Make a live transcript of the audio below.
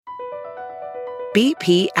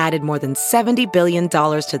BP added more than $70 billion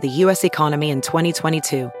to the U.S. economy in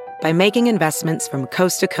 2022 by making investments from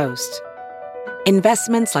coast to coast.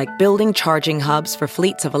 Investments like building charging hubs for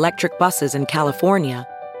fleets of electric buses in California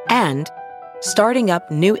and starting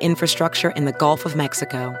up new infrastructure in the Gulf of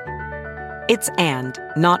Mexico. It's and,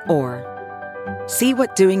 not or. See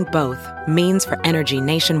what doing both means for energy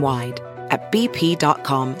nationwide at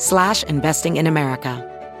bp.com/investing in America.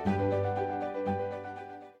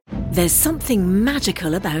 There's something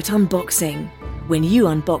magical about unboxing. When you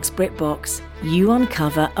unbox BritBox, you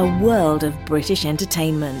uncover a world of British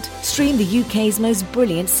entertainment. Stream the UK's most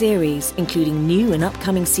brilliant series, including new and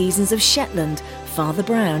upcoming seasons of Shetland, Father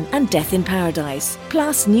Brown and Death in Paradise.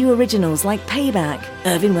 Plus new originals like Payback,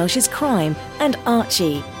 Irving Welsh's Crime and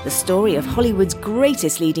Archie, the story of Hollywood's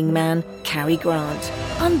greatest leading man, Cary Grant.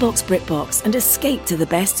 Unbox BritBox and escape to the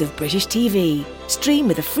best of British TV. Stream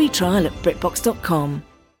with a free trial at BritBox.com.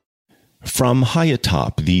 From high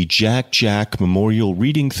atop the Jack Jack Memorial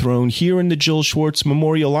Reading Throne here in the Jill Schwartz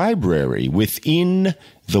Memorial Library within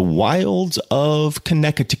the wilds of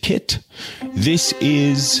Connecticut, this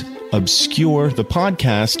is Obscure, the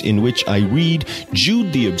podcast in which I read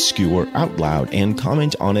Jude the Obscure out loud and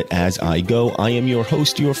comment on it as I go. I am your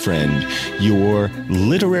host, your friend, your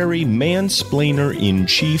literary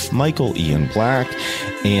mansplainer-in-chief, Michael Ian Black,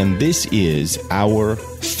 and this is our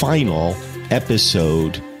final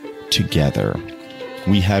episode together.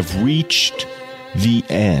 We have reached the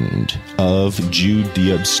end of Jude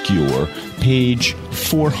the Obscure, page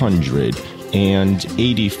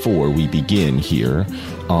 484. We begin here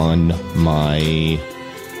on my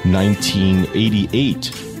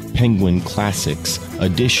 1988 Penguin Classics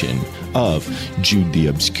edition of Jude the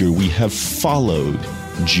Obscure. We have followed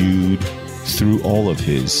Jude through all of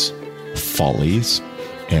his follies,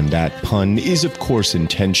 and that pun is of course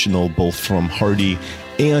intentional, both from Hardy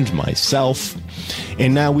and myself.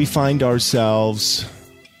 And now we find ourselves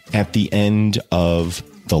at the end of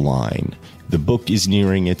the line. The book is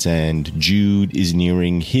nearing its end. Jude is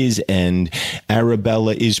nearing his end.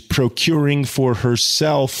 Arabella is procuring for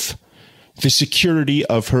herself the security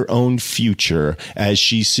of her own future as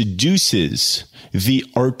she seduces the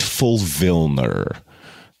artful Vilner,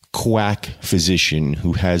 quack physician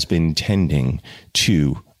who has been tending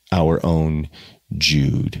to our own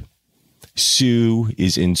Jude. Sue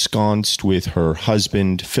is ensconced with her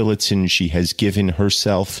husband, Phillotson. She has given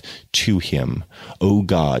herself to him. Oh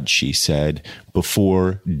God, she said,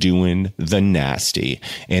 before doing the nasty.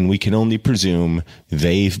 And we can only presume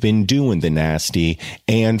they've been doing the nasty.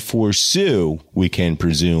 And for Sue, we can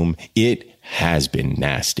presume it has been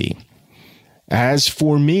nasty. As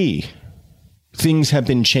for me, things have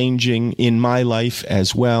been changing in my life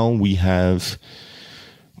as well. We have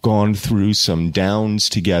gone through some downs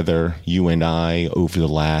together, you and I, over the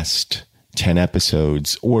last 10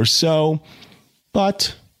 episodes or so.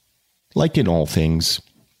 But, like in all things,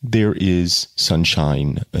 there is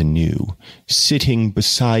sunshine anew. Sitting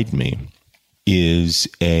beside me is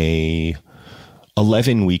a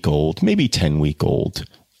 11-week-old, maybe 10-week-old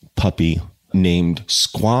puppy named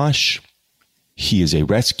Squash. He is a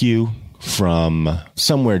rescue from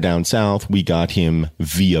somewhere down south. We got him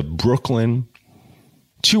via Brooklyn.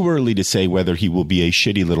 Too early to say whether he will be a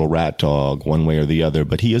shitty little rat dog one way or the other,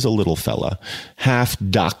 but he is a little fella. Half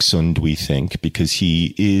dachshund, we think, because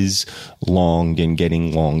he is long and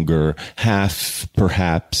getting longer. Half,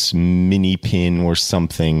 perhaps, mini pin or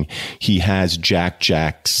something. He has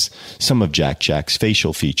some of Jack Jack's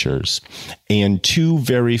facial features, and two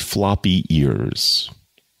very floppy ears.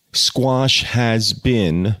 Squash has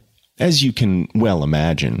been, as you can well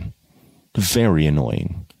imagine, very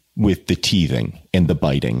annoying with the teething and the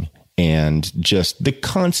biting and just the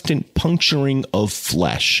constant puncturing of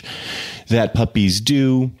flesh that puppies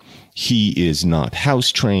do. He is not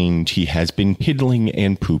house trained. He has been piddling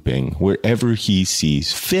and pooping wherever he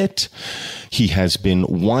sees fit. He has been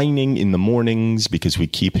whining in the mornings because we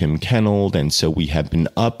keep him kenneled. And so we have been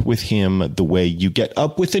up with him the way you get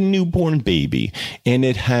up with a newborn baby. And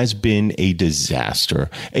it has been a disaster,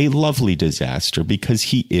 a lovely disaster, because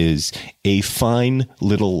he is a fine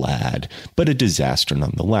little lad, but a disaster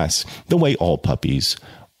nonetheless, the way all puppies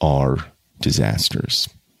are disasters.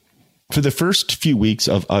 For the first few weeks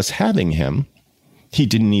of us having him, he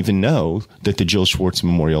didn't even know that the Jill Schwartz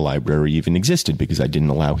Memorial Library even existed because I didn't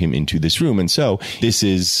allow him into this room. And so this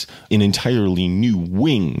is an entirely new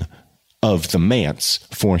wing of the manse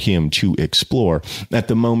for him to explore. At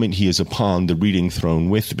the moment, he is upon the reading throne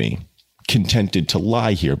with me, contented to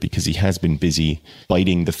lie here because he has been busy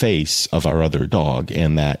biting the face of our other dog,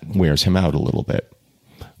 and that wears him out a little bit.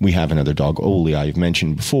 We have another dog, Oli, I've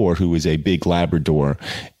mentioned before, who is a big Labrador,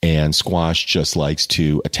 and Squash just likes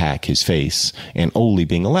to attack his face. And Oli,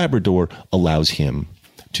 being a Labrador, allows him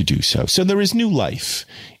to do so. So there is new life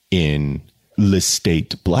in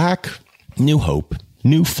Lestat Black, new hope,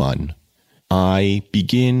 new fun. I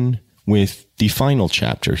begin with the final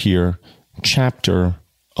chapter here, chapter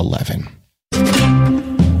 11.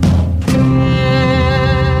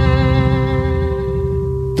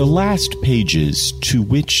 The last pages to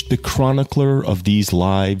which the chronicler of these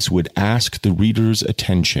lives would ask the reader's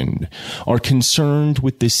attention are concerned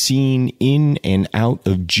with the scene in and out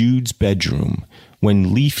of Jude's bedroom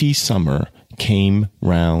when leafy summer came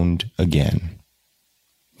round again.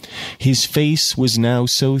 His face was now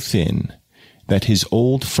so thin that his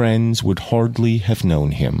old friends would hardly have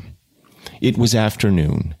known him. It was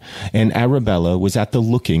afternoon, and Arabella was at the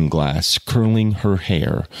looking-glass curling her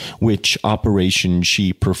hair, which operation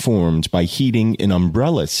she performed by heating an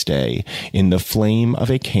umbrella stay in the flame of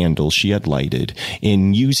a candle she had lighted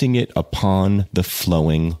and using it upon the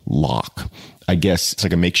flowing lock. I guess it's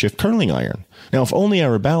like a makeshift curling iron. Now, if only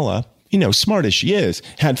Arabella, smart as she is,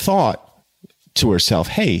 had thought to herself,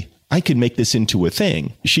 hey, I could make this into a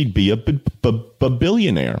thing, she'd be a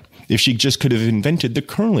billionaire. If she just could have invented the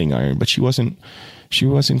curling iron, but she wasn't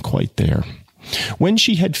quite there. When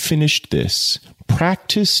she had finished this,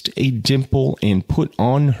 practiced a dimple and put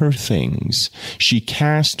on her things, she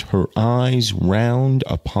cast her eyes round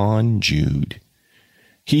upon Jude.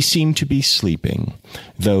 He seemed to be sleeping,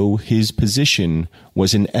 though his position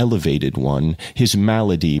was an elevated one, his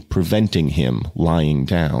malady preventing him lying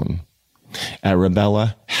down.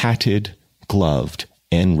 Arabella, hatted, gloved,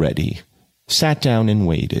 and ready, sat down and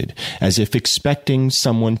waited, as if expecting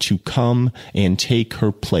someone to come and take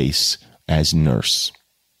her place as nurse.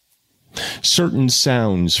 Certain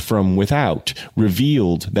sounds from without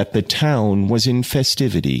revealed that the town was in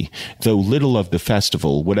festivity, though little of the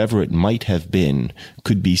festival, whatever it might have been,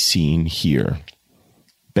 could be seen here.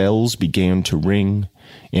 Bells began to ring,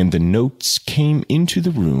 and the notes came into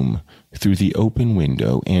the room through the open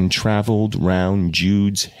window and traveled round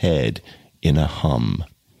Jude's head in a hum.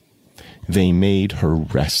 They made her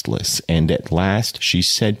restless, and at last she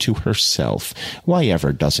said to herself, why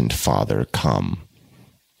ever doesn't father come?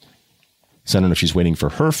 So I don't know if she's waiting for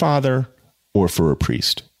her father or for a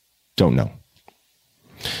priest. Don't know.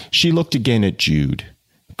 She looked again at Jude,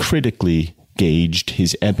 critically gauged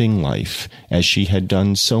his ebbing life, as she had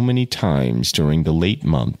done so many times during the late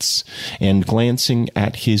months, and glancing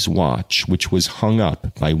at his watch, which was hung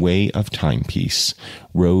up by way of timepiece,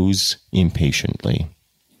 rose impatiently.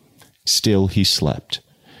 Still he slept,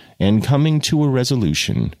 and coming to a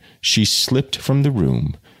resolution, she slipped from the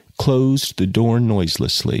room, closed the door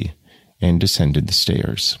noiselessly, and descended the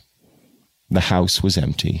stairs. The house was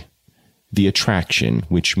empty. The attraction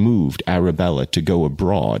which moved Arabella to go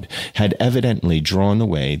abroad had evidently drawn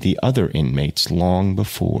away the other inmates long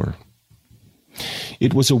before.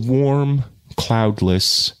 It was a warm,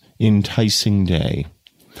 cloudless, enticing day.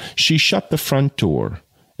 She shut the front door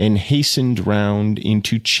and hastened round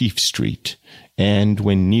into Chief Street, and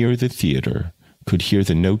when near the theatre, could hear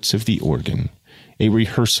the notes of the organ, a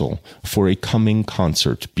rehearsal for a coming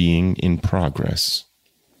concert being in progress.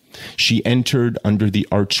 She entered under the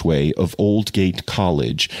archway of Oldgate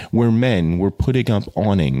College, where men were putting up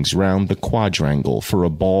awnings round the quadrangle for a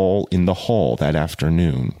ball in the hall that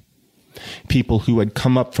afternoon. People who had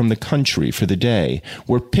come up from the country for the day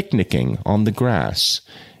were picnicking on the grass,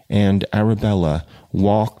 and Arabella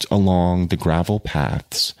walked along the gravel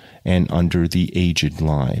paths and under the aged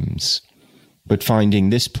limes. But finding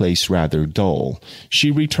this place rather dull,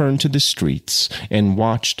 she returned to the streets and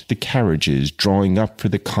watched the carriages drawing up for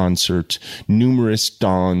the concert, numerous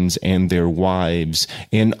dons and their wives,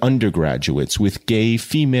 and undergraduates with gay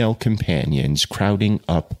female companions crowding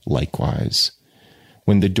up likewise.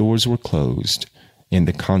 When the doors were closed and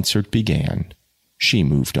the concert began, she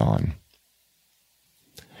moved on.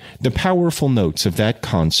 The powerful notes of that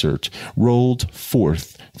concert rolled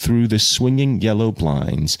forth through the swinging yellow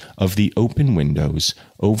blinds of the open windows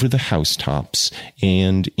over the housetops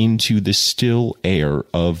and into the still air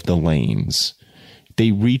of the lanes.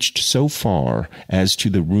 They reached so far as to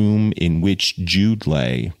the room in which Jude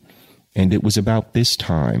lay, and it was about this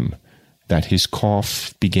time that his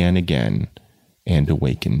cough began again and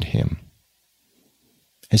awakened him.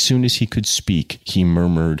 As soon as he could speak, he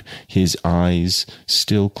murmured, his eyes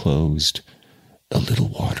still closed, "A little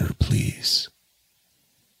water, please."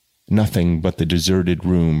 Nothing but the deserted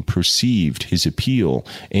room perceived his appeal,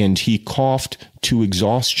 and he coughed to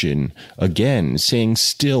exhaustion again, saying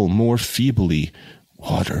still more feebly,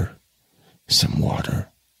 "Water, some water.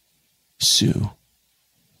 Sue,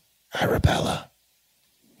 Arabella.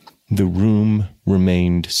 The room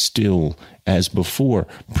remained still as before.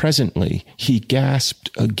 Presently, he gasped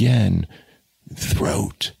again.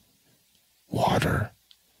 Throat. Water.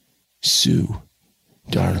 Sue,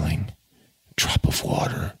 darling, drop of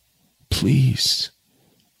water. Please.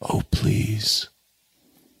 Oh, please.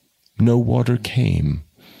 No water came,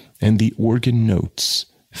 and the organ notes,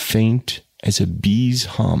 faint as a bee's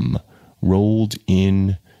hum, rolled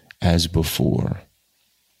in as before.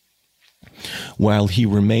 While he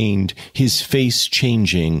remained, his face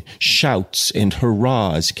changing, shouts and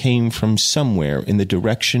hurrahs came from somewhere in the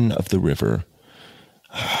direction of the river.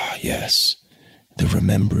 Ah, yes, the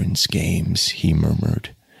remembrance games, he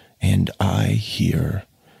murmured, and I here,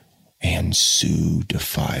 and Sue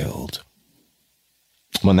defiled.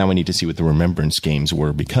 Well, now we need to see what the remembrance games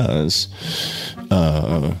were, because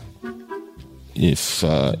if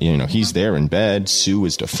he's there in bed, Sue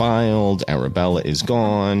is defiled, Arabella is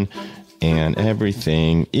gone, and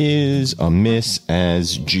everything is amiss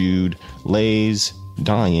as Jude lays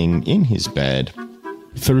dying in his bed,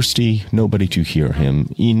 thirsty, nobody to hear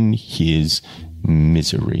him, in his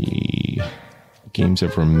misery. Games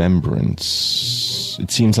of remembrance.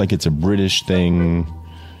 It seems like it's a British thing.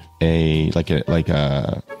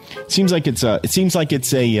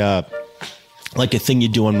 Like a thing you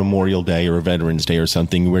do on Memorial Day or Veterans Day or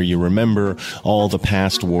something, where you remember all the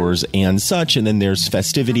past wars and such, and then there's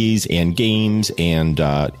festivities and games and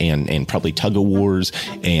probably tug of wars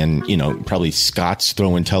and probably Scots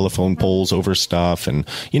throwing telephone poles over stuff and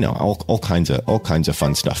all kinds of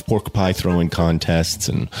fun stuff. Pork pie throwing contests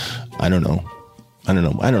and I don't know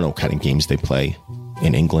what kind of games they play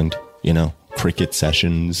in England. Cricket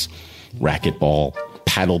sessions, racquetball,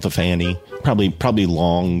 paddle the fanny. Probably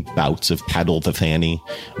long bouts of paddle the fanny,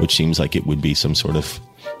 which seems like it would be some sort of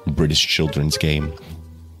British children's game.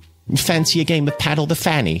 Fancy a game of paddle the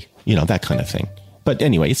fanny, that kind of thing. But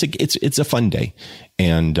anyway, it's a fun day,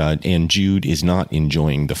 and Jude is not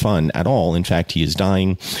enjoying the fun at all. In fact, he is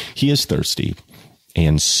dying. He is thirsty,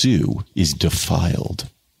 and Sue is defiled.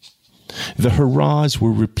 The hurrahs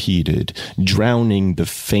were repeated, drowning the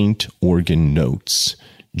faint organ notes.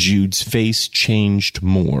 Jude's face changed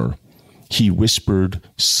more. He whispered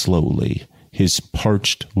slowly, his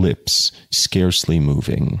parched lips scarcely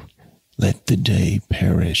moving. Let the day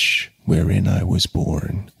perish wherein I was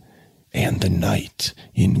born, and the night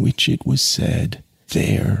in which it was said,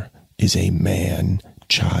 there is a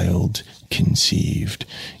man-child conceived.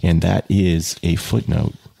 And that is a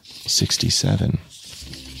footnote 67.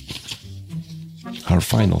 Our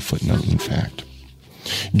final footnote, in fact.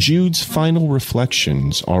 Jude's final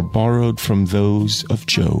reflections are borrowed from those of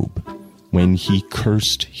Job when he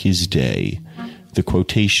cursed his day. The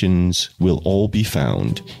quotations will all be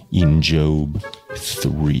found in Job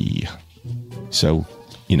 3. So,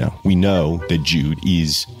 we know that Jude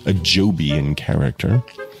is a Jobian character.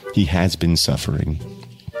 He has been suffering,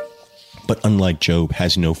 but unlike Job,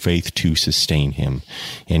 has no faith to sustain him,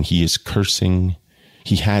 and he is cursing.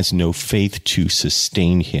 He has no faith to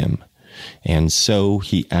sustain him. And so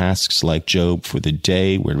he asks, like Job, for the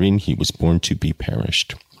day wherein he was born to be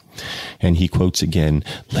perished. And he quotes again,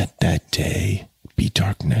 let that day be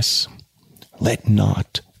darkness. Let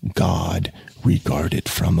not God regard it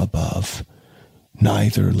from above.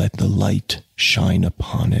 Neither let the light shine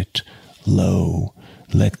upon it. Lo,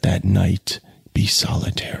 let that night be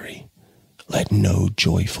solitary. Let no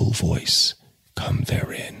joyful voice come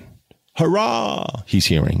therein. Hurrah! He's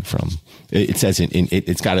hearing from. It says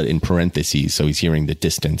it's got it in parentheses, so he's hearing the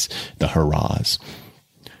distance, the hurrahs.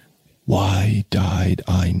 Why died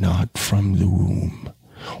I not from the womb?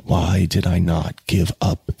 Why did I not give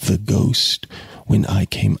up the ghost when I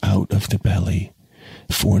came out of the belly?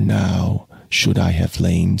 For now, should I have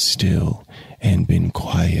lain still and been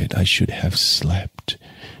quiet, I should have slept.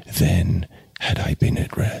 Then had I been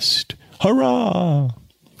at rest. Hurrah!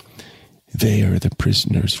 There the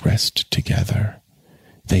prisoners rest together.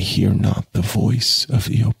 They hear not the voice of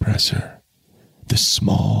the oppressor. The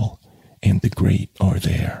small and the great are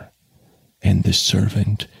there, and the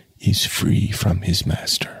servant is free from his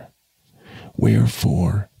master.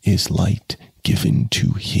 Wherefore is light given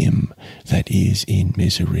to him that is in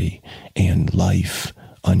misery, and life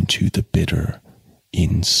unto the bitter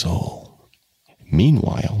in soul.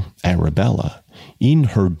 Meanwhile, Arabella, in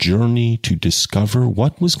her journey to discover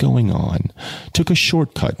what was going on, took a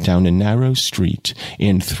shortcut down a narrow street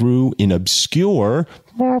and through an obscure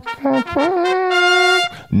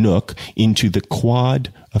nook into the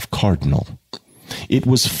Quad of Cardinal. It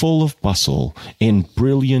was full of bustle and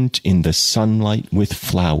brilliant in the sunlight with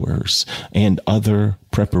flowers and other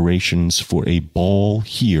preparations for a ball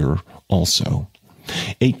here also.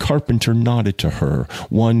 A carpenter nodded to her,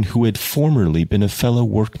 one who had formerly been a fellow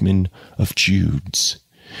workman of Jude's.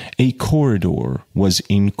 A corridor was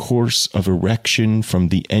in course of erection from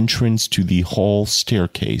the entrance to the hall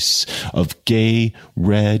staircase of gay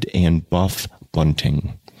red and buff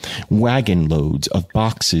bunting. Wagon loads of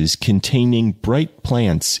boxes containing bright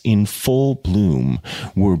plants in full bloom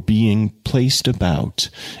were being placed about,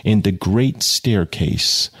 and the great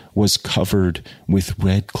staircase was covered with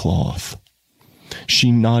red cloth.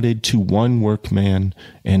 She nodded to one workman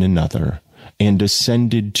and another, and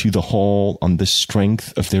ascended to the hall on the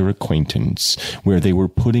strength of their acquaintance, where they were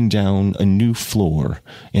putting down a new floor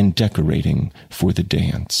and decorating for the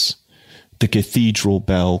dance. The cathedral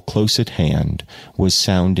bell close at hand was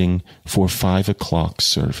sounding for 5 o'clock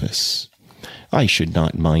service. "I should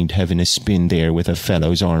not mind having a spin there with a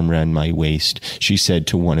fellow's arm round my waist," she said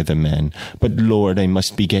to one of the men. "But Lord, I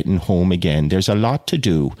must be getting home again. There's a lot to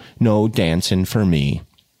do. No dancing for me."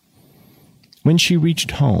 When she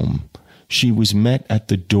reached home, she was met at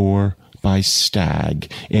the door by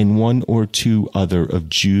Stagg and one or two other of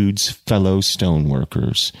Jude's fellow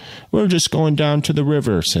stoneworkers. "We're just going down to the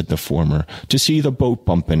river," said the former, "to see the boat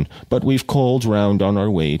bumping, but we've called round on our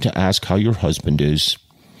way to ask how your husband is."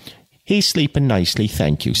 "He's sleeping nicely,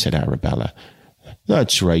 thank you," said Arabella.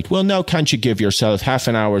 "That's right. Well, now can't you give yourself half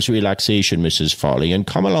an hour's relaxation, Mrs. Foley, and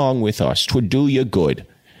come along with us? 'Twould do you good."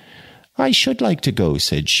 "I should like to go,"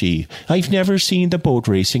 said she. "I've never seen the boat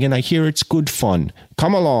racing, and I hear it's good fun.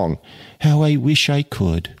 Come along." "How I wish I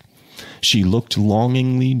could." She looked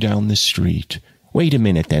longingly down the street. "Wait a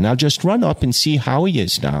minute, then. I'll just run up and see how he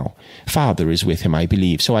is now. Father is with him, I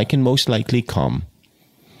believe, so I can most likely come."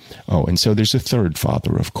 Oh, and so there's a third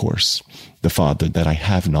father, of course, the father that I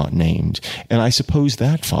have not named, and I suppose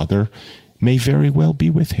that father may very well be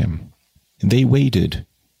with him. They waited,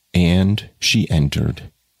 and she entered.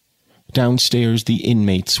 Downstairs the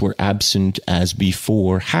inmates were absent as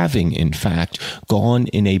before, having, in fact, gone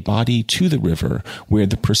in a body to the river, where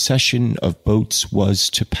the procession of boats was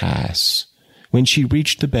to pass. When she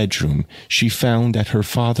reached the bedroom, she found that her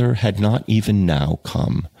father had not even now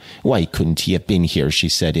come. "Why couldn't he have been here?" she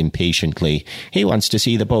said impatiently. "He wants to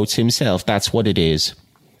see the boats himself, that's what it is."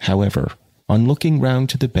 However, on looking round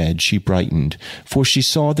to the bed, she brightened, for she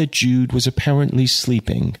saw that Jude was apparently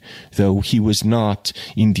sleeping, though he was not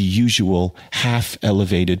in the usual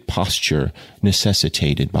half-elevated posture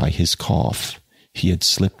necessitated by his cough. He had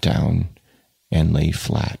slipped down and lay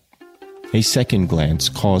flat. A second glance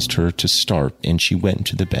caused her to start, and she went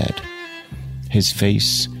to the bed. His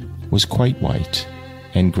face was quite white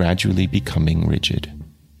and gradually becoming rigid.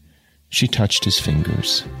 She touched his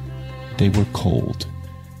fingers. They were cold,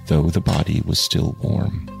 though the body was still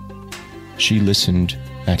warm. She listened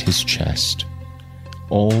at his chest.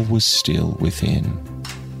 All was still within.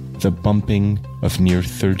 The bumping of near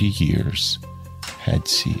 30 years had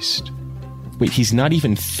ceased. Wait, he's not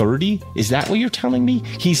even 30? Is that what you're telling me?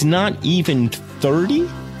 He's not even 30?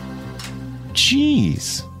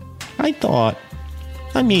 Jeez. I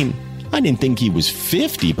didn't think he was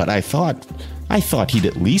 50, but I thought he'd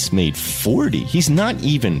at least made 40. He's not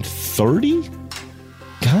even 30?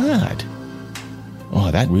 God.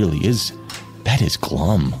 Oh, that is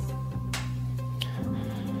glum.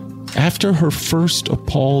 After her first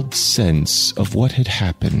appalled sense of what had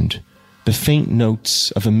happened, the faint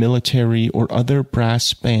notes of a military or other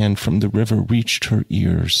brass band from the river reached her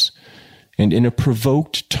ears, and in a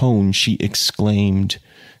provoked tone she exclaimed,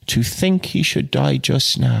 "To think he should die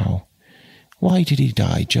just now. Why did he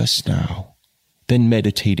die just now?" Then,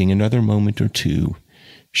 meditating another moment or two,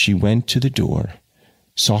 she went to the door,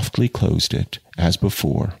 softly closed it, as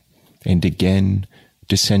before, and again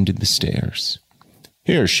descended the stairs.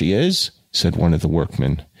 "Here she is," said one of the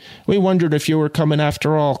workmen. "We wondered if you were coming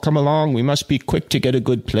after all. Come along, we must be quick to get a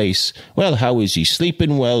good place. Well, how is he?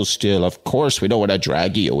 Sleeping well still? Of course, we don't want to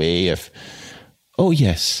drag you away if—" "Oh,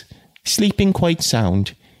 yes, sleeping quite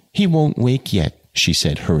sound. He won't wake yet," she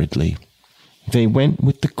said hurriedly. They went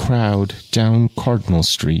with the crowd down Cardinal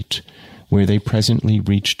Street, where they presently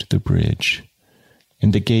reached the bridge,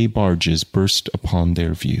 and the gay barges burst upon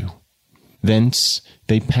their view. Thence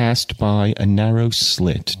they passed by a narrow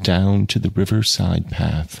slit down to the riverside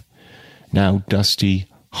path, now dusty,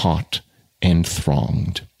 hot, and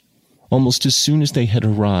thronged. Almost as soon as they had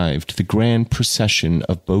arrived, the grand procession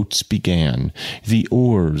of boats began, the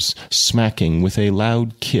oars smacking with a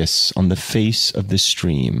loud kiss on the face of the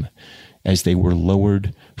stream as they were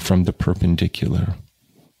lowered from the perpendicular.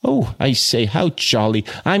 "Oh, I say, how jolly!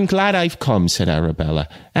 I'm glad I've come," said Arabella,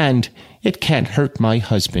 "and it can't hurt my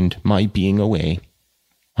husband, my being away."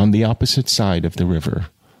 On the opposite side of the river,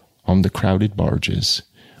 on the crowded barges,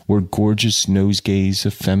 were gorgeous nosegays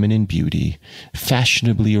of feminine beauty,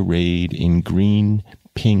 fashionably arrayed in green,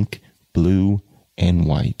 pink, blue, and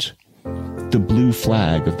white. The blue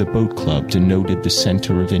flag of the boat club denoted the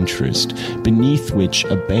center of interest, beneath which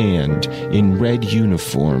a band in red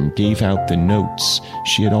uniform gave out the notes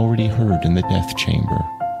she had already heard in the death chamber.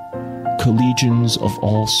 Collegians of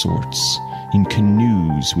all sorts, in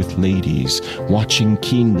canoes with ladies, watching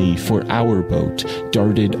keenly for our boat,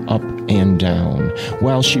 darted up and down.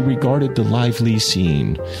 While she regarded the lively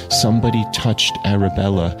scene, somebody touched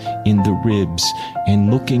Arabella in the ribs,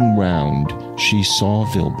 and looking round, she saw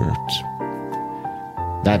Vilbert.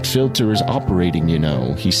 "That filter is operating, you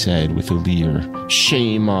know," he said with a leer.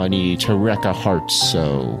 "Shame on ye to wreck a heart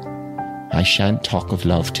so." "I shan't talk of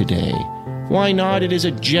love today." "Why not? It is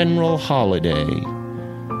a general holiday."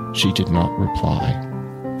 She did not reply.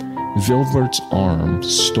 Vilbert's arm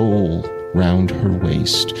stole round her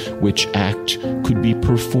waist, which act could be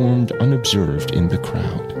performed unobserved in the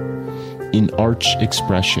crowd. An arch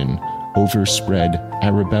expression overspread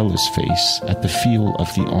Arabella's face at the feel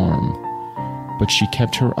of the arm, but she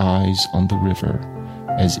kept her eyes on the river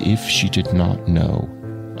as if she did not know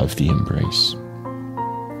of the embrace.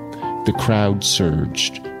 The crowd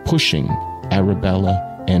surged, pushing Arabella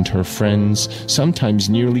and her friends, sometimes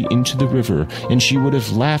nearly into the river, and she would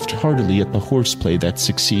have laughed heartily at the horseplay that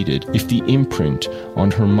succeeded if the imprint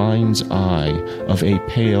on her mind's eye of a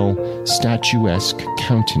pale, statuesque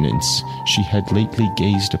countenance she had lately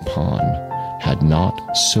gazed upon had not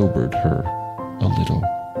sobered her a little.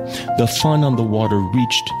 The fun on the water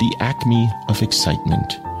reached the acme of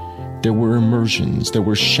excitement. There were immersions, there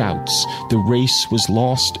were shouts, the race was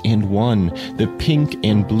lost and won, the pink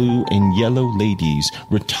and blue and yellow ladies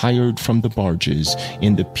retired from the barges,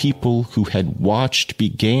 and the people who had watched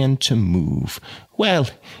began to move. "Well,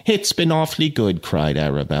 it's been awfully good," cried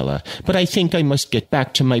Arabella, "but I think I must get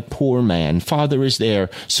back to my poor man. Father is there,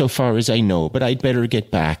 so far as I know, but I'd better get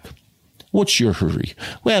back." "What's your hurry?"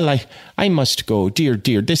 "Well, I must go. Dear,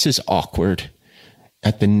 this is awkward."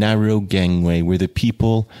 At the narrow gangway where the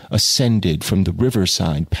people ascended from the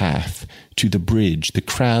riverside path to the bridge, the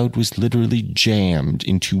crowd was literally jammed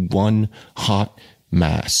into one hot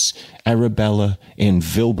mass, Arabella and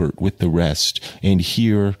Vilbert with the rest, and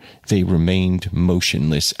here they remained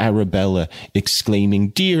motionless, Arabella exclaiming,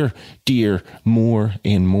 "Dear, dear," more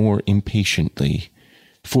and more impatiently.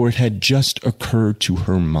 For it had just occurred to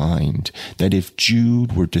her mind that if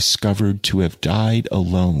Jude were discovered to have died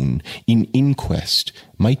alone, an inquest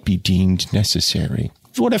might be deemed necessary.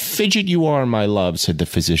 "What a fidget you are, my love," said the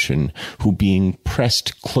physician, who, being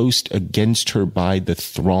pressed close against her by the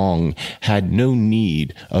throng, had no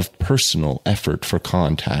need of personal effort for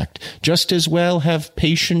contact. "Just as well have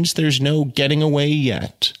patience, there's no getting away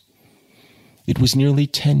yet." It was nearly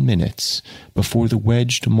 10 minutes before the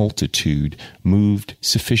wedged multitude moved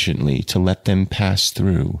sufficiently to let them pass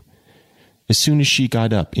through. As soon as she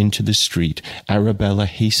got up into the street, Arabella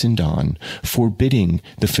hastened on, forbidding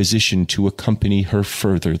the physician to accompany her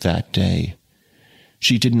further that day.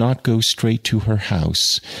 She did not go straight to her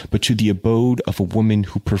house, but to the abode of a woman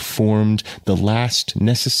who performed the last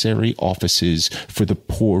necessary offices for the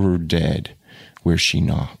poorer dead, where she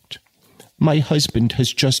knocked. "My husband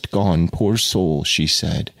has just gone, poor soul," she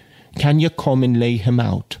said. "Can you come and lay him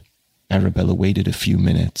out?" Arabella waited a few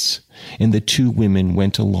minutes, and the two women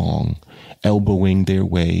went along, elbowing their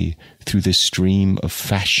way through the stream of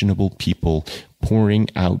fashionable people pouring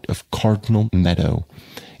out of Cardinal Meadow,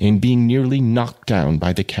 and being nearly knocked down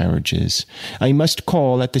by the carriages. "I must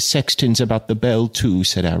call at the sexton's about the bell, too,"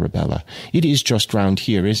 said Arabella. "It is just round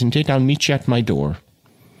here, isn't it? I'll meet you at my door."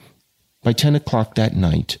 By 10 o'clock that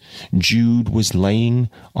night, Jude was laying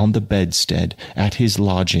on the bedstead at his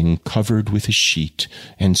lodging, covered with a sheet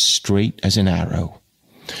and straight as an arrow.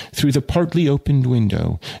 Through the partly opened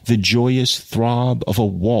window, the joyous throb of a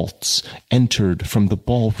waltz entered from the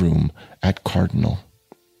ballroom at Cardinal.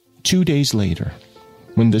 2 days later,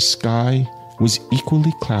 when the sky was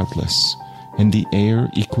equally cloudless and the air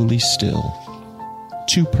equally still,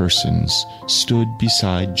 two persons stood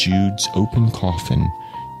beside Jude's open coffin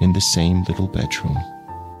in the same little bedroom.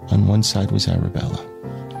 On one side was Arabella,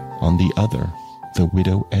 on the other, the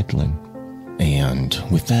widow Edlin. And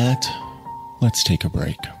with that, let's take a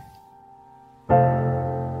break.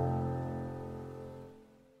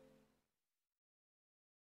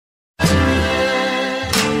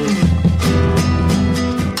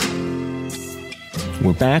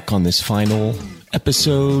 We're back on this final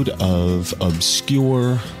episode of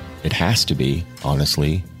Obscure. It has to be,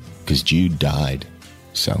 honestly, because Jude died.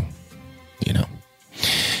 So, you know.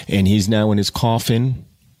 And he's now in his coffin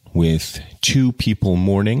with two people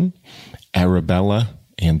mourning, Arabella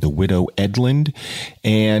and the widow Edlund,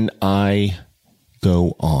 and I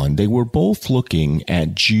go on. They were both looking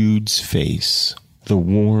at Jude's face, the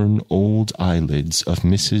worn old eyelids of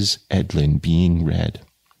Mrs. Edlund being red.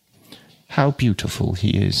 "How beautiful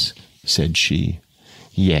he is," said she.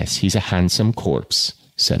 "Yes, he's a handsome corpse,"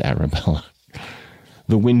 said Arabella.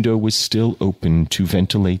 The window was still open to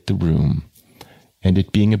ventilate the room, and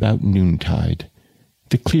it being about noontide,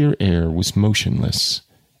 the clear air was motionless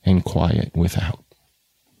and quiet without.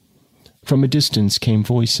 From a distance came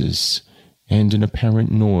voices, and an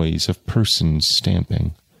apparent noise of persons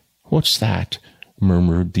stamping. "What's that?"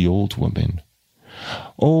 murmured the old woman.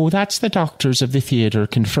 "Oh, that's the doctors of the theatre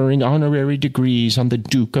conferring honorary degrees on the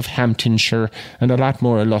Duke of Hamptonshire and a lot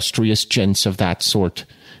more illustrious gents of that sort.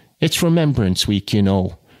 It's Remembrance Week, you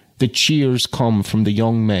know. The cheers come from the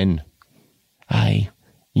young men. Aye,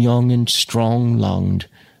 young and strong-lunged,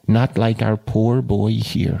 not like our poor boy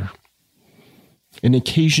here." An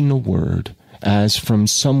occasional word, as from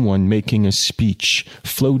someone making a speech,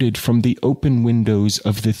 floated from the open windows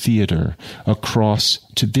of the theatre across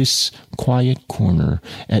to this quiet corner,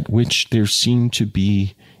 at which there seemed to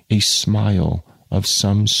be a smile of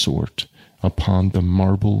some sort upon the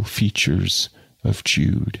marble features of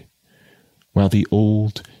Jude, while the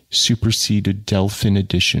old superseded Delphin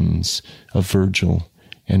editions of Virgil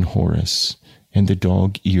and Horace and the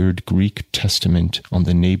dog-eared Greek Testament on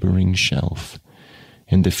the neighboring shelf,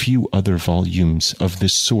 and the few other volumes of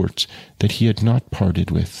this sort that he had not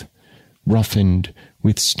parted with, roughened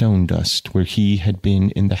with stone dust where he had been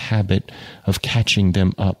in the habit of catching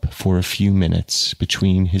them up for a few minutes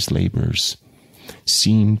between his labors,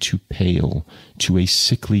 seemed to pale to a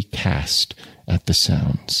sickly cast at the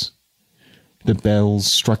sounds. The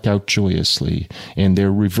bells struck out joyously, and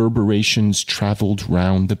their reverberations traveled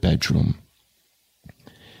round the bedroom.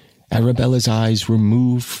 Arabella's eyes were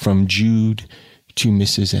moved from Jude to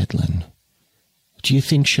Mrs. Edlund. "Do you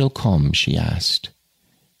think she'll come?" she asked.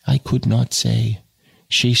 "I could not say.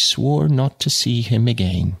 She swore not to see him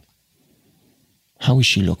again." "How is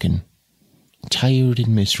she looking?" "Tired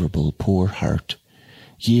and miserable, poor heart.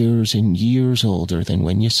 Years and years older than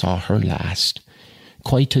when you saw her last.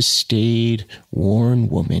 Quite a staid, worn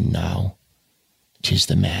woman now. 'Tis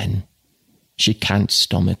the man. She can't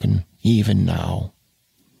stomach him, even now.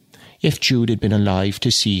 If Jude had been alive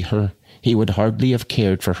to see her, he would hardly have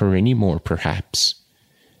cared for her any more, perhaps."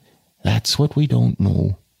 "That's what we don't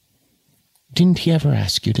know." "Didn't he ever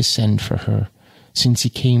ask you to send for her, since he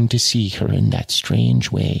came to see her in that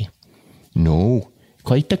strange way?" "No,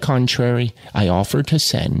 quite the contrary. I offered to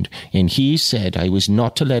send, and he said I was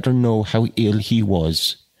not to let her know how ill he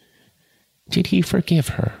was." "Did he forgive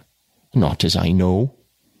her?" "Not as I know."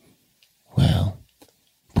 "Well,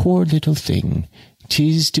 poor little thing.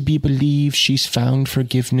 'Tis to be believed she's found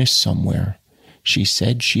forgiveness somewhere. She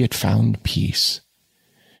said she had found peace."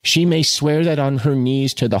 "She may swear that on her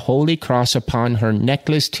knees to the holy cross upon her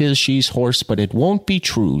necklace till she's hoarse, but it won't be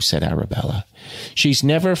true," said Arabella. "She's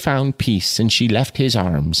never found peace since she left his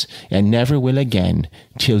arms, and never will again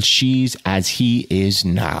till she's as he is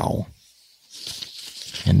now."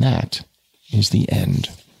 And that is the end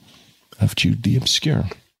of Jude the Obscure.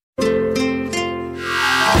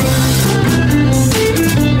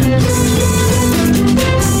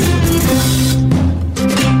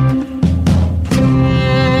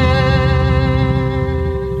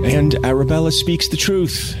 And Arabella speaks the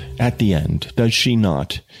truth at the end, does she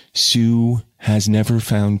not? Sue has never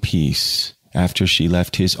found peace after she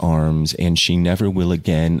left his arms, and she never will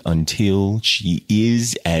again until she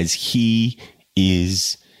is as he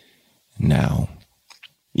is now.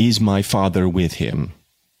 Is my father with him?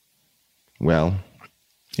 Well,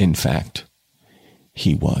 in fact,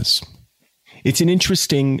 he was. It's an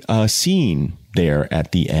interesting scene there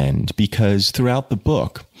at the end, because throughout the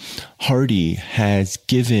book, Hardy has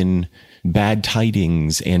given bad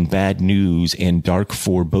tidings and bad news and dark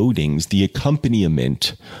forebodings the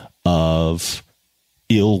accompaniment of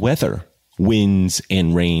ill weather, winds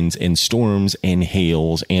and rains and storms and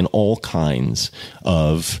hails and all kinds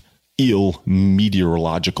of ill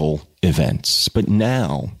meteorological events. But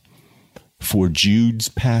now, for Jude's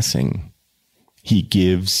passing, he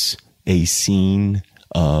gives a scene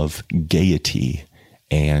of gaiety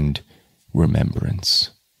and remembrance.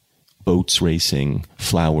 Boats racing,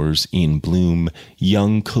 flowers in bloom,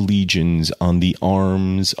 young collegians on the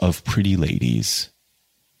arms of pretty ladies,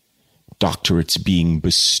 doctorates being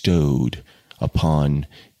bestowed upon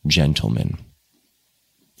gentlemen.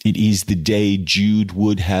 It is the day Jude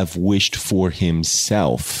would have wished for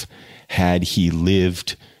himself had he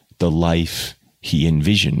lived the life he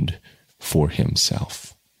envisioned for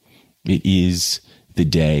himself. It is the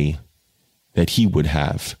day that he would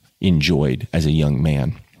have enjoyed as a young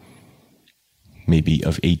man, maybe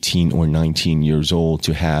of 18 or 19 years old,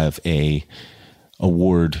 to have a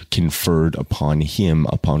award conferred upon him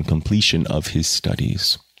upon completion of his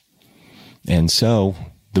studies. And so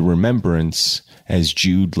the remembrance as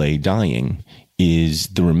Jude lay dying is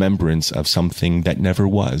the remembrance of something that never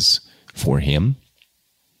was for him.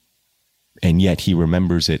 And yet he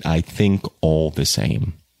remembers it, I think, all the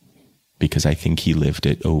same, because I think he lived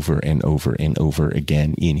it over and over and over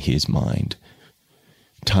again in his mind.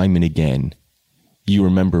 Time and again, you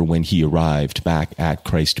remember when he arrived back at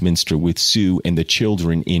Christminster with Sue and the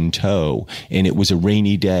children in tow, and it was a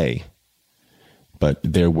rainy day, but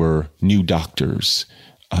there were new doctors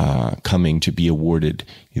coming to be awarded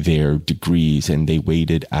their degrees, and they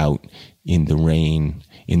waited out in the rain,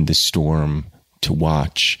 in the storm, to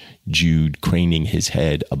watch Jude craning his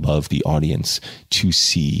head above the audience to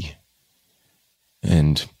see.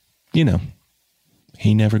 And, you know,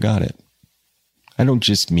 he never got it. I don't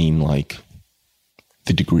just mean like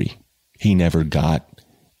the degree. He never got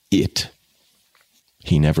it.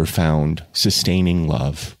 He never found sustaining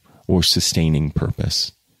love or sustaining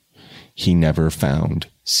purpose. He never found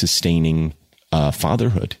sustaining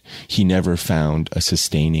fatherhood. He never found a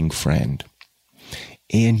sustaining friend.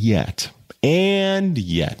 And yet,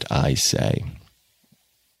 I say,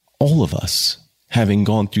 all of us, having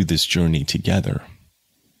gone through this journey together,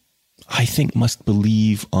 I think must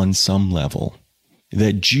believe on some level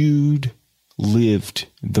that Jude lived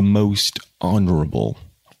the most honorable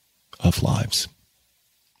of lives.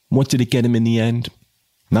 What did it get him in the end?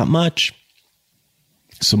 Not much.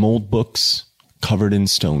 Some old books covered in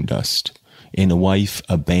stone dust, and a wife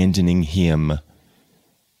abandoning him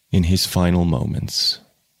in his final moments.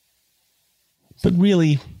 But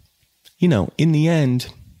really, you know, in the end,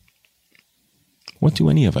 what do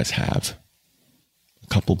any of us have? A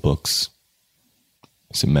couple books,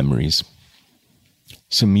 some memories,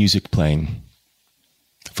 some music playing,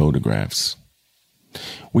 photographs.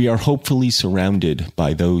 We are hopefully surrounded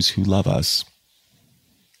by those who love us.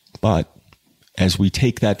 But as we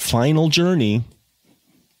take that final journey,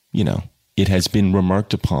 you know, it has been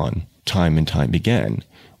remarked upon time and time again,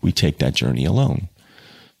 we take that journey alone.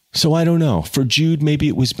 So I don't know. For Jude, maybe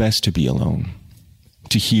it was best to be alone,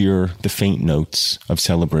 to hear the faint notes of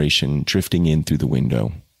celebration drifting in through the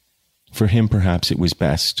window. For him, perhaps it was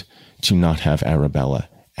best to not have Arabella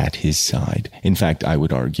at his side. In fact, I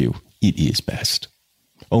would argue it is best.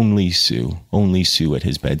 Only Sue at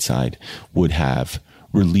his bedside would have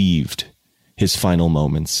relieved his final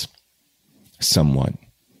moments somewhat.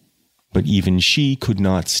 But even she could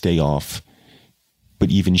not stave off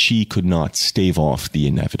the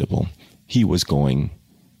inevitable. He was going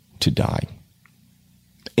to die.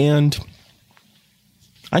 And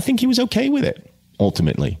I think he was okay with it,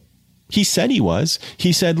 ultimately. He said he was.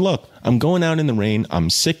 He said, look, I'm going out in the rain. I'm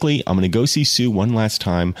sickly. I'm going to go see Sue one last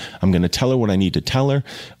time. I'm going to tell her what I need to tell her.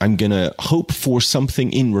 I'm going to hope for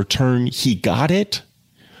something in return. He got it.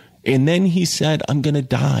 And then he said, I'm going to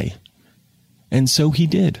die. And so he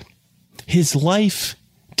did. His life,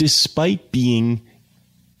 despite being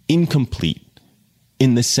incomplete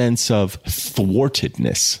in the sense of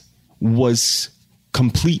thwartedness, was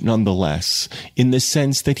complete nonetheless, in the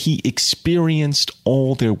sense that he experienced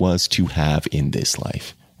all there was to have in this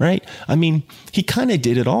life, right? I mean, he kind of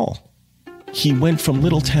did it all. He went from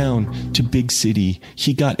little town to big city.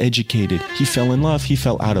 He got educated. He fell in love. He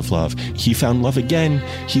fell out of love. He found love again.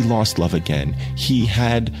 He lost love again. He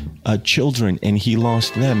had children and he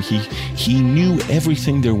lost them. He knew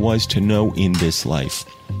everything there was to know in this life.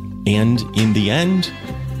 And in the end,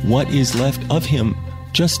 what is left of him?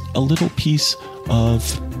 Just a little piece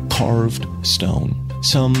of carved stone.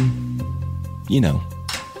 Some,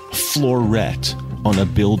 floret on a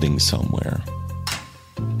building somewhere.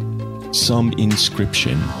 Some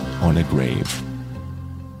inscription on a grave.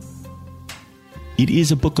 It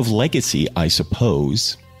is a book of legacy, I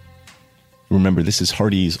suppose. Remember, this is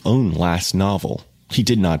Hardy's own last novel. He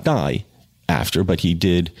did not die after, but he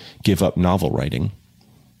did give up novel writing.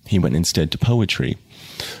 He went instead to poetry.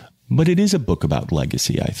 But it is a book about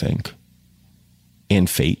legacy, I think, and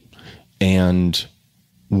fate, and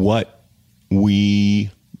what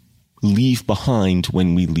we leave behind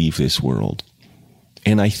when we leave this world.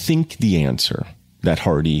 And I think the answer that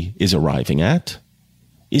Hardy is arriving at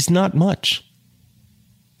is not much.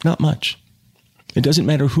 Not much. It doesn't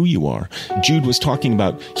matter who you are. Jude was talking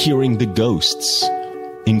about hearing the ghosts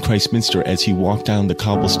in Christminster as he walked down the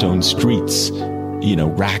cobblestone streets,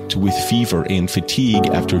 racked with fever and fatigue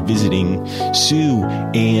after visiting Sue,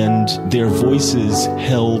 and their voices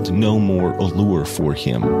held no more allure for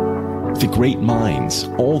him. the great minds,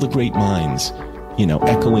 all the great minds,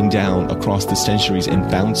 echoing down across the centuries and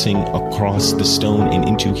bouncing across the stone and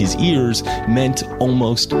into his ears meant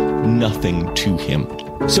almost nothing to him.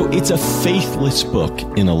 So it's a faithless book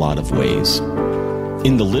in a lot of ways,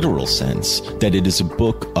 in the literal sense that it is a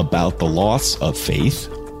book about the loss of faith.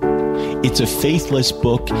 It's a faithless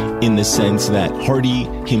book in the sense that Hardy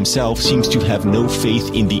himself seems to have no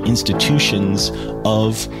faith in the institutions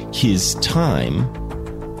of his time.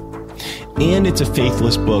 And it's a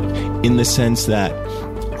faithless book in the sense that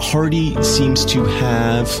Hardy seems to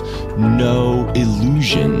have no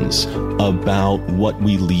illusions about what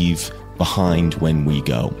we leave behind when we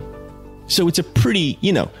go. So it's a pretty,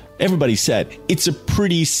 everybody said, it's a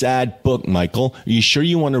pretty sad book, Michael. Are you sure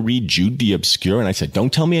you want to read Jude the Obscure? And I said,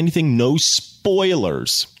 don't tell me anything, no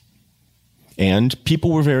spoilers. And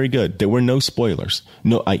people were very good. There were no spoilers.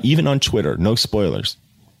 No, even on Twitter, no spoilers.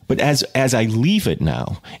 But as I leave it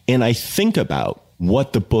now and I think about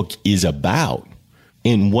what the book is about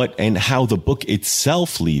and how the book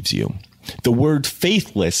itself leaves you, the word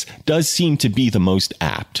faithless does seem to be the most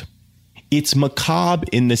apt. It's macabre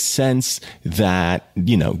in the sense that,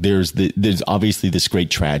 there's obviously this great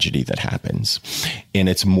tragedy that happens, and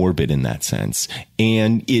it's morbid in that sense.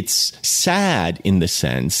 And it's sad in the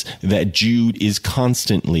sense that Jude is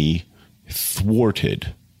constantly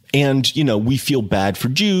thwarted. And, we feel bad for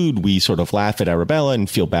Jude. We sort of laugh at Arabella and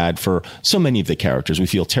feel bad for so many of the characters. We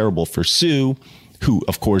feel terrible for Sue, who,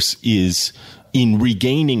 of course, is in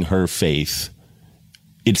regaining her faith.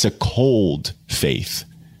 It's a cold faith.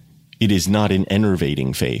 It is not an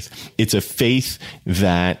enervating faith. It's a faith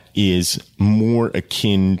that is more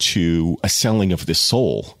akin to a selling of the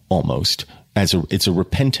soul, almost. It's a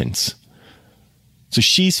repentance. So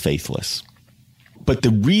she's faithless. But the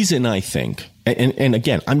reason I think, and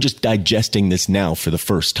again, I'm just digesting this now for the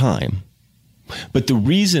first time, but the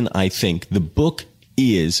reason I think the book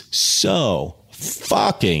is so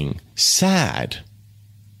fucking sad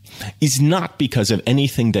is not because of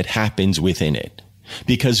anything that happens within it.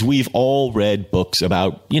 Because we've all read books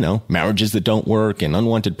about, marriages that don't work and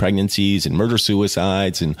unwanted pregnancies and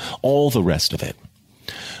murder-suicides and all the rest of it.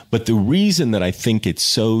 But the reason that I think it's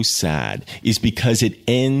so sad is because it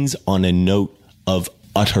ends on a note of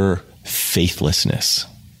utter faithlessness.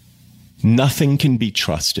 Nothing can be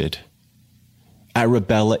trusted.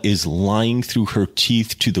 Arabella is lying through her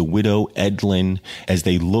teeth to the widow Edlin as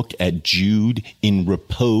they look at Jude in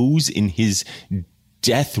repose, in his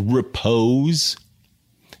death repose.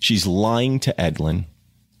 She's lying to Edlin,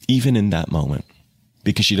 even in that moment,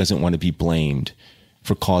 because she doesn't want to be blamed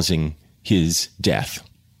for causing his death.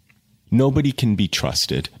 Nobody can be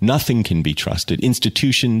trusted. Nothing can be trusted.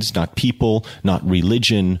 Institutions, not people, not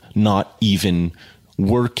religion, not even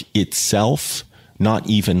work itself, not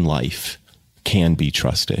even life can be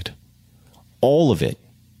trusted. All of it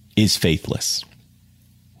is faithless.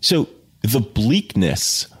 So the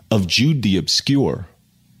bleakness of Jude the Obscure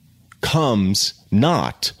comes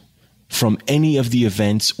not from any of the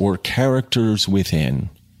events or characters within.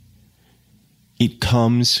 It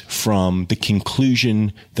comes from the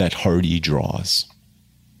conclusion that Hardy draws,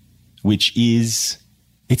 which is,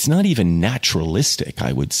 it's not even naturalistic,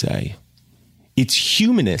 I would say. It's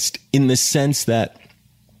humanist in the sense that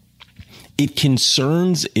it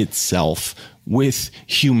concerns itself with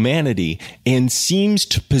humanity and seems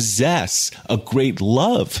to possess a great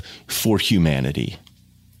love for humanity.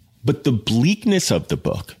 But the bleakness of the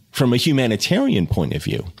book, from a humanitarian point of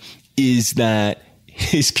view, is that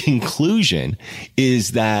his conclusion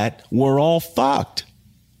is that we're all fucked.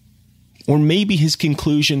 Or maybe his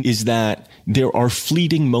conclusion is that there are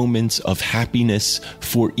fleeting moments of happiness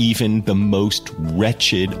for even the most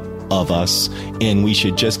wretched of us, and we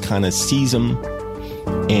should just kind of seize them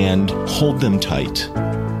and hold them tight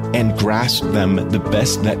and grasp them the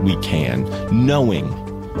best that we can, knowing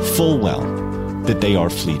full well that they are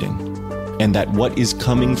fleeting and that what is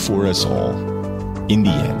coming for us all in the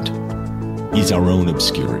end is our own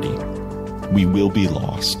obscurity. We will be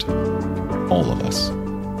lost, all of us,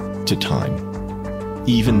 to time.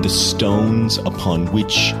 Even the stones upon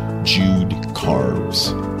which Jude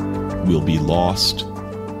carves will be lost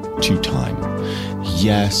to time.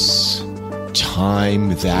 Yes, time,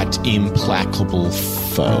 that implacable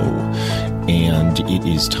foe. And it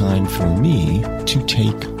is time for me to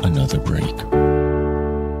take another break.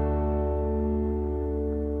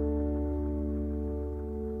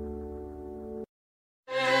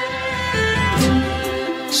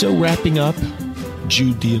 So wrapping up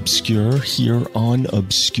Jude the Obscure here on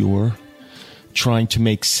Obscure, trying to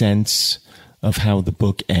make sense of how the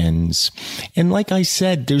book ends. And like I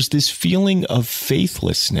said, there's this feeling of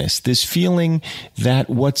faithlessness, this feeling that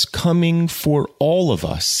what's coming for all of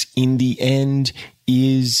us in the end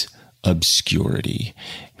is obscurity.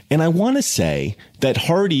 And I want to say that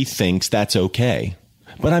Hardy thinks that's okay,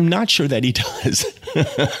 but I'm not sure that he does.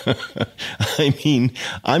 I mean,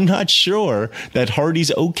 I'm not sure that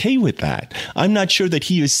Hardy's okay with that. I'm not sure that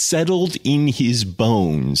he is settled in his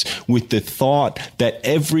bones with the thought that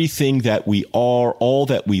everything that we are, all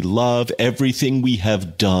that we love, everything we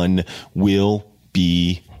have done will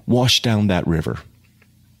be washed down that river.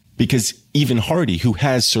 Because even Hardy, who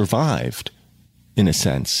has survived, in a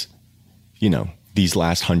sense, these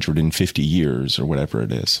last 150 years or whatever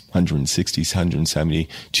it is, 160, 170,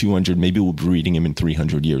 200, maybe we'll be reading him in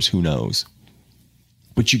 300 years, who knows?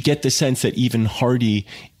 But you get the sense that even Hardy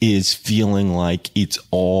is feeling like it's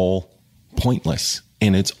all pointless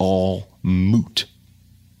and it's all moot.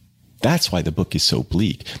 That's why the book is so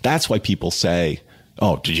bleak. That's why people say,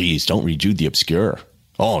 oh, geez, don't read Jude the Obscure.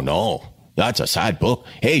 Oh, no, that's a sad book.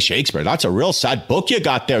 Hey, Shakespeare, that's a real sad book you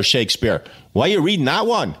got there, Shakespeare. Why are you reading that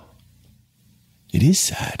one? It is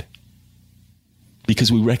sad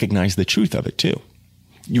because we recognize the truth of it too.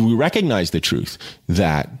 We recognize the truth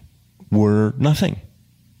that we're nothing.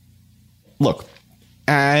 Look,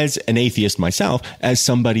 as an atheist myself, as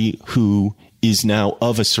somebody who is now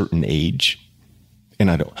of a certain age,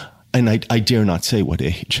 and I dare not say what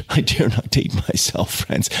age. I dare not date myself,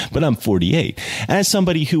 friends, but I'm 48. As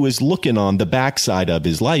somebody who is looking on the backside of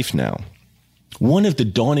his life now, one of the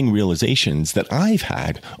dawning realizations that I've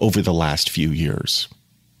had over the last few years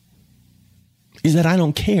is that I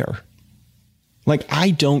don't care. Like, I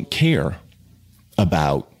don't care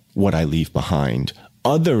about what I leave behind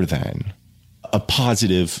other than a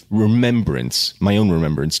positive remembrance, my own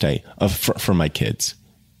remembrance day for my kids,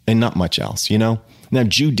 and not much else, Now,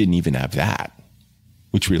 Jude didn't even have that,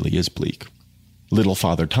 which really is bleak. Little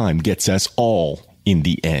Father Time gets us all in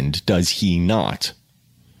the end, does he not?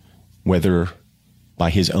 Whether by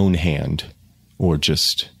his own hand or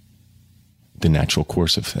just the natural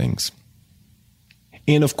course of things.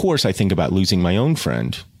 And of course, I think about losing my own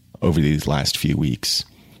friend over these last few weeks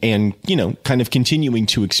and, kind of continuing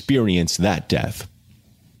to experience that death,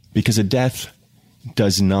 because a death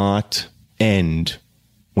does not end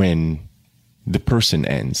when the person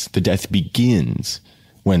ends. The death begins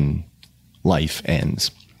when life ends.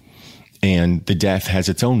 And the death has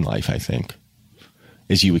its own life, I think,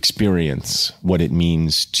 as you experience what it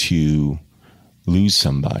means to lose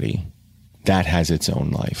somebody. That has its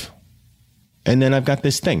own life. And then I've got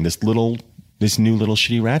this thing, this new little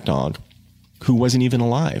shitty rat dog who wasn't even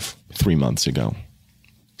alive 3 months ago.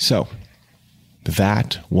 So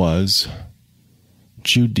that was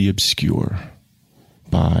Jude the Obscure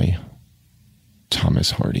by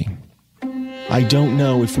Thomas Hardy. I don't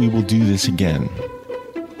know if we will do this again.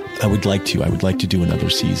 I would like to do another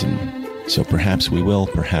season. So perhaps we will,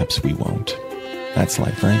 perhaps we won't. That's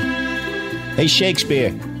life, right? Hey,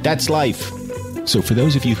 Shakespeare, that's life. So for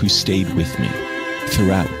those of you who stayed with me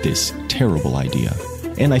throughout this terrible idea,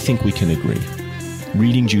 and I think we can agree,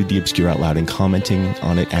 reading Jude the Obscure out loud and commenting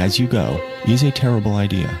on it as you go is a terrible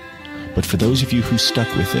idea. But for those of you who stuck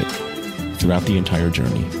with it throughout the entire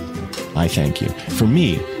journey, I thank you. For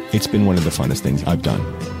me, it's been one of the funnest things I've done.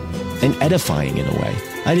 And edifying in a way.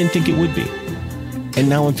 I didn't think it would be. And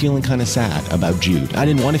now I'm feeling kind of sad about Jude. I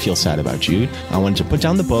didn't want to feel sad about Jude. I wanted to put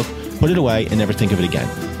down the book, put it away, and never think of it again.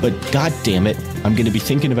 But God damn it, I'm going to be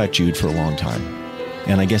thinking about Jude for a long time.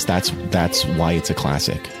 And I guess that's why it's a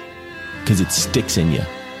classic. Because it sticks in you,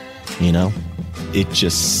 It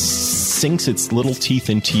just sinks its little teeth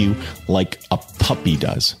into you like a puppy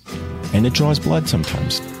does. And it draws blood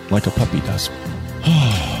sometimes, like a puppy does.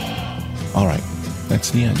 All right,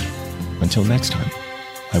 that's the end. Until next time,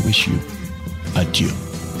 I wish you adieu.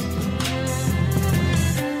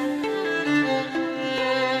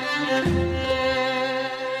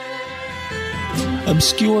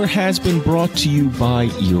 Obscure has been brought to you by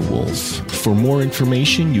Earwolf. For more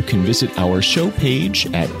information, you can visit our show page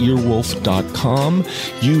at earwolf.com.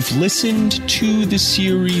 You've listened to the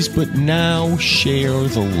series, but now share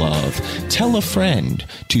the love. Tell a friend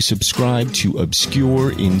to subscribe to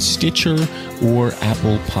Obscure in Stitcher or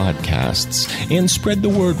Apple Podcasts, and spread the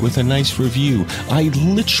word with a nice review. I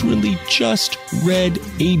literally just read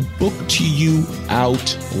a book to you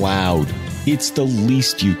out loud. It's the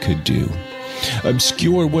least you could do.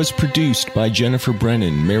 Obscure was produced by Jennifer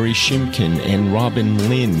Brennan, Mary Shimkin, and Robin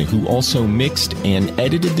Lynn, who also mixed and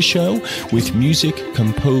edited the show, with music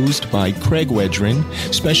composed by Craig Wedren.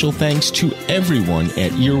 Special thanks to everyone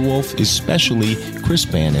at Earwolf, especially Chris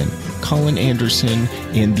Bannon. Colin Anderson,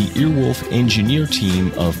 and the Earwolf engineer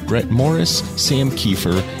team of Brett Morris, Sam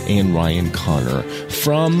Kiefer, and Ryan Connor.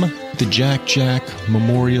 From the Jack Jack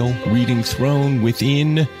Memorial Reading Throne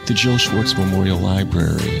within the Jill Schwartz Memorial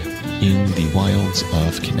Library in the wilds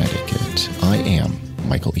of Connecticut, I am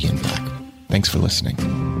Michael Ian Black. Thanks for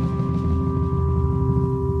listening.